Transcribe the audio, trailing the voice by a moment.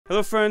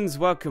Hello friends,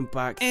 welcome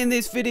back. In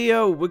this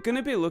video, we're going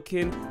to be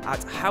looking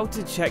at how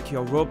to check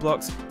your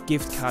Roblox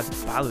gift card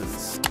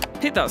balance.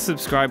 Hit that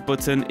subscribe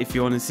button if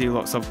you want to see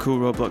lots of cool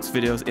Roblox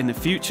videos in the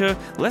future.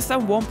 Less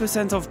than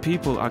 1% of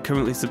people are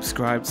currently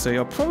subscribed, so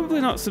you're probably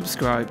not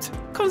subscribed.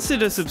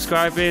 Consider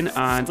subscribing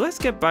and let's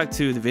get back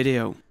to the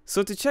video.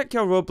 So to check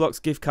your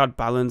Roblox gift card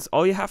balance,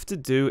 all you have to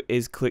do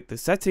is click the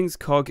settings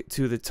cog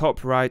to the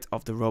top right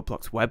of the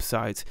Roblox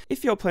website.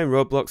 If you're playing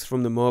Roblox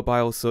from the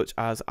mobile such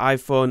as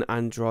iPhone,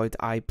 Android,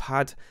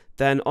 iPad,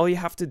 then all you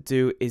have to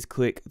do is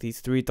click these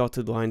three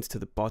dotted lines to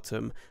the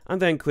bottom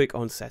and then click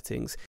on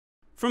settings.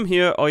 From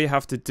here, all you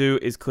have to do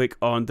is click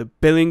on the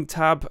billing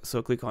tab,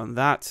 so click on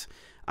that,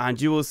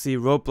 and you will see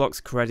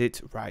Roblox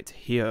credit right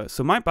here.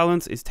 So my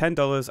balance is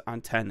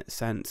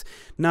 $10.10.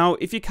 Now,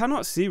 if you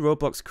cannot see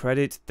Roblox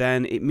credit,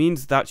 then it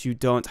means that you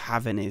don't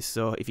have any.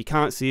 So if you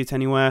can't see it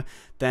anywhere,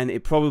 then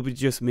it probably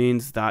just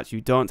means that you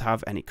don't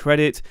have any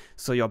credit,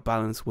 so your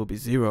balance will be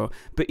zero.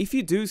 But if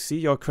you do see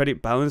your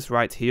credit balance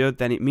right here,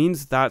 then it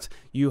means that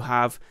you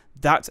have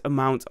that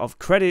amount of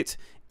credit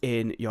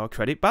in your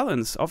credit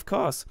balance, of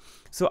course.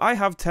 So I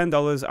have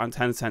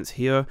 $10.10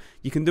 here.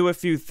 You can do a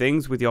few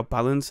things with your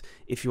balance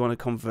if you want to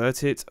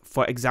convert it.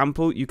 For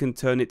example, you can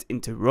turn it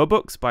into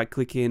Robux by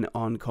clicking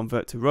on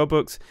convert to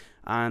Robux.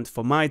 And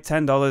for my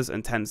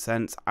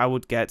 $10.10, I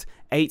would get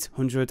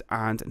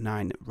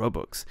 809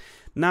 Robux.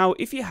 Now,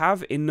 if you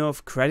have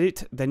enough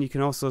credit, then you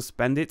can also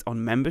spend it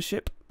on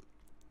membership.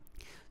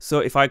 So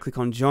if I click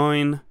on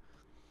join,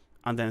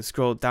 and then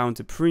scroll down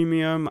to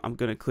premium, I'm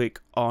going to click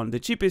on the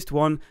cheapest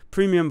one,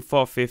 premium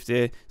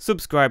 $4.50,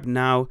 subscribe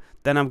now.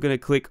 Then I'm going to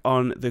click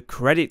on the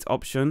credit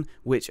option,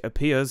 which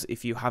appears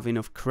if you have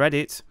enough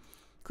credit.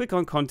 Click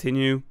on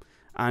continue,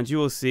 and you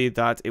will see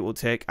that it will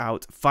take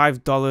out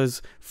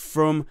 $5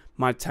 from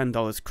my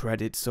 $10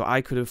 credit. So I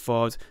could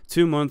afford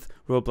 2-month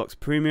Roblox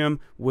Premium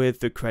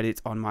with the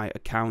credit on my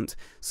account.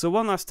 So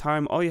one last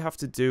time, all you have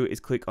to do is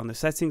click on the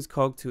settings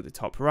cog to the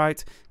top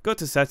right, go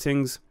to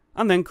settings,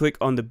 and then click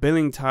on the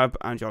billing tab,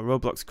 and your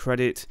Roblox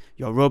credit,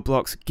 your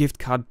Roblox gift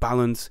card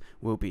balance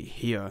will be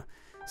here.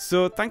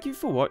 So thank you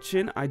for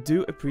watching. I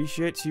do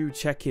appreciate you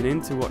checking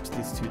in to watch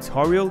this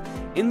tutorial.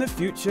 In the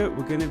future,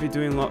 we're going to be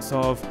doing lots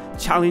of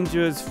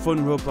challenges,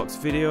 fun Roblox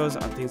videos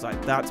and things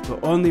like that,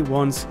 but only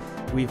once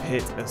we've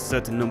hit a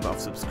certain number of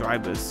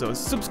subscribers. So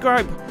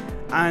subscribe,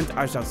 and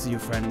I shall see you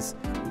friends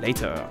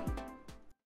later.